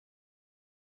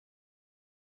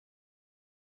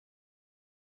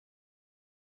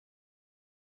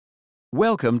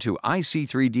Welcome to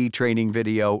iC3D Training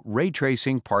Video Ray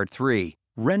Tracing Part 3,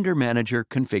 Render Manager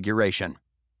Configuration.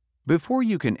 Before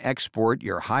you can export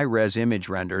your high-res image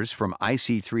renders from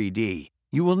iC3D,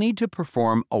 you will need to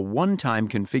perform a one-time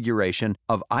configuration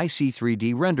of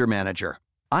iC3D Render Manager.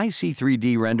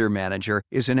 iC3D Render Manager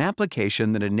is an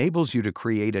application that enables you to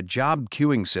create a job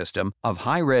queuing system of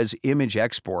high-res image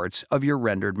exports of your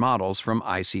rendered models from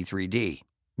iC3D.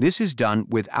 This is done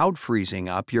without freezing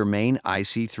up your main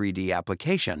iC3D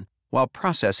application while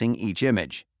processing each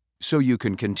image, so you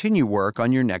can continue work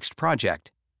on your next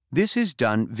project. This is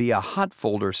done via hot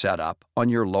folder setup on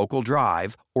your local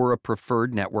drive or a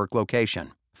preferred network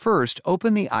location. First,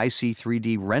 open the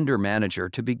iC3D Render Manager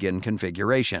to begin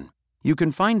configuration. You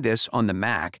can find this on the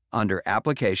Mac under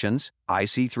Applications,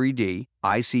 iC3D,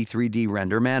 iC3D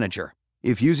Render Manager.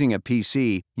 If using a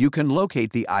PC, you can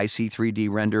locate the iC3D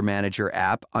Render Manager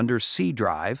app under C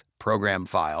Drive, Program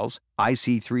Files,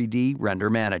 iC3D Render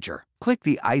Manager. Click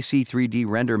the iC3D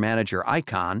Render Manager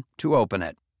icon to open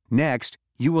it. Next,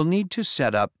 you will need to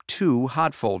set up two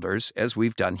hot folders as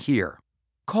we've done here.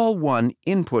 Call one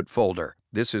Input Folder.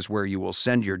 This is where you will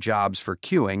send your jobs for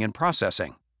queuing and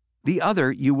processing. The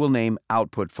other you will name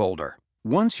Output Folder.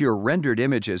 Once your rendered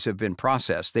images have been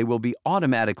processed, they will be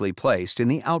automatically placed in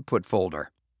the Output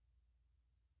folder.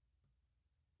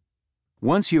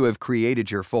 Once you have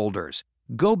created your folders,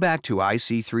 go back to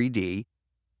iC3D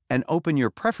and open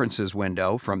your Preferences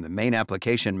window from the main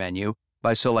application menu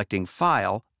by selecting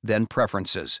File, then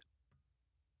Preferences.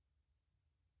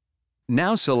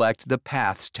 Now select the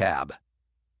Paths tab.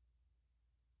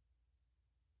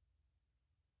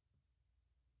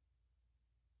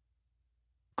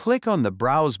 Click on the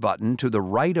Browse button to the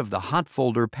right of the Hot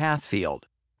Folder Path field.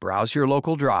 Browse your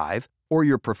local drive or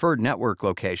your preferred network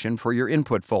location for your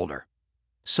input folder.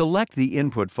 Select the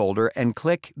input folder and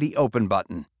click the Open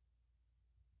button.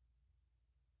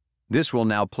 This will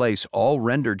now place all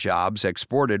render jobs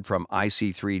exported from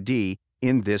iC3D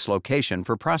in this location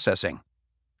for processing.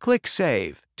 Click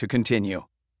Save to continue.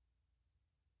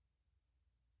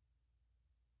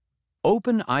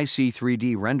 Open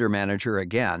iC3D Render Manager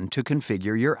again to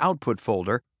configure your Output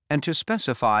folder and to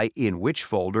specify in which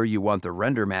folder you want the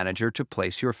Render Manager to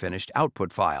place your finished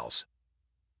output files.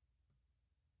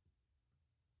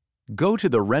 Go to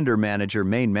the Render Manager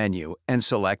main menu and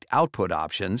select Output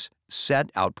Options, Set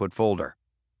Output Folder.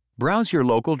 Browse your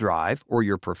local drive or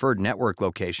your preferred network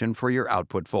location for your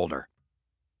output folder.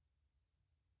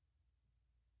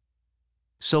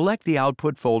 Select the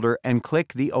Output folder and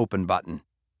click the Open button.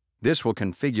 This will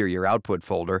configure your output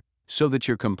folder so that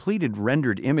your completed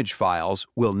rendered image files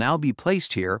will now be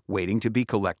placed here waiting to be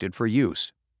collected for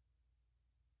use.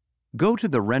 Go to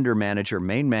the Render Manager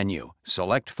main menu,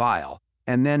 select File,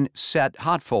 and then Set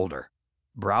Hot Folder.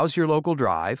 Browse your local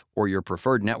drive or your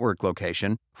preferred network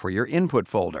location for your input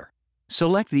folder.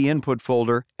 Select the input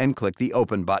folder and click the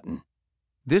Open button.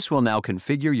 This will now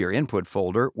configure your input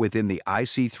folder within the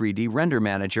iC3D Render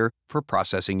Manager for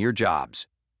processing your jobs.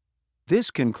 This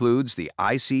concludes the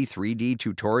iC3D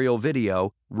tutorial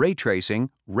video, Ray Tracing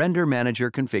Render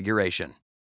Manager Configuration.